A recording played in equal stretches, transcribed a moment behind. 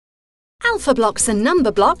Alphablocks and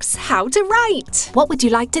Numberblocks, how to write. What would you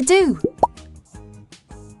like to do?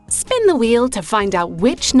 Spin the wheel to find out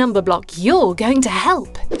which number block you're going to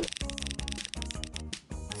help.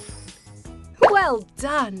 Well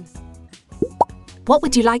done! What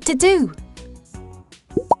would you like to do?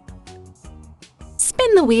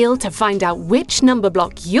 Spin the wheel to find out which number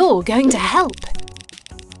block you're going to help.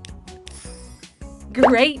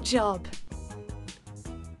 Great job!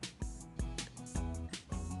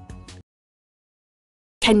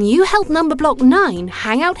 Can you help number block 9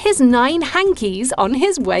 hang out his 9 hankies on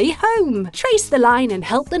his way home? Trace the line and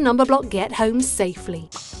help the number block get home safely.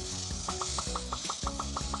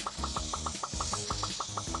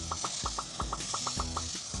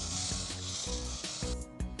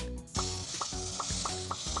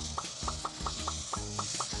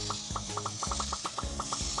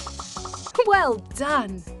 Well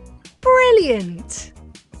done! Brilliant!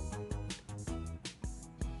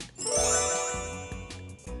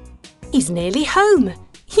 He's nearly home.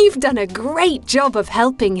 You've done a great job of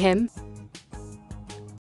helping him.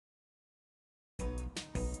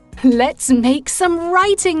 Let's make some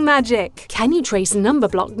writing magic. Can you trace number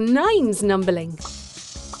block 9's numbering?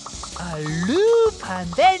 A loop and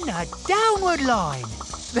then a downward line.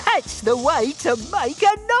 That's the way to make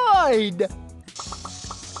a 9.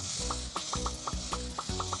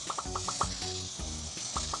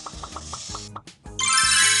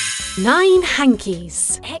 9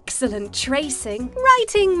 hankies. Excellent tracing.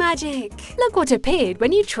 Writing magic. Look what appeared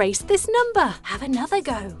when you traced this number. Have another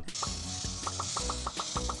go.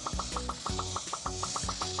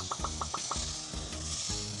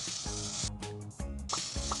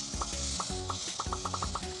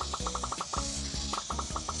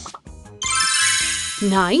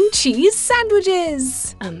 Nine cheese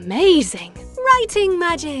sandwiches. Amazing. Writing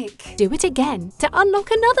magic. Do it again to unlock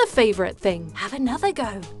another favourite thing. Have another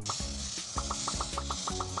go.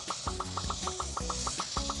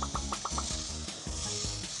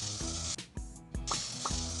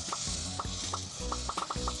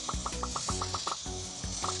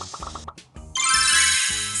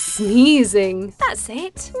 Sneezing. That's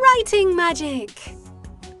it. Writing magic.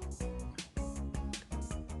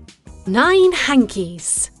 9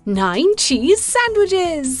 hankies. 9 cheese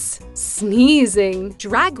sandwiches. Sneezing.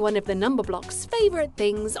 Drag one of the number block's favourite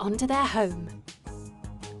things onto their home.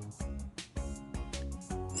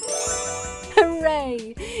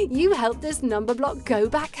 Hooray! You helped this number block go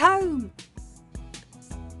back home.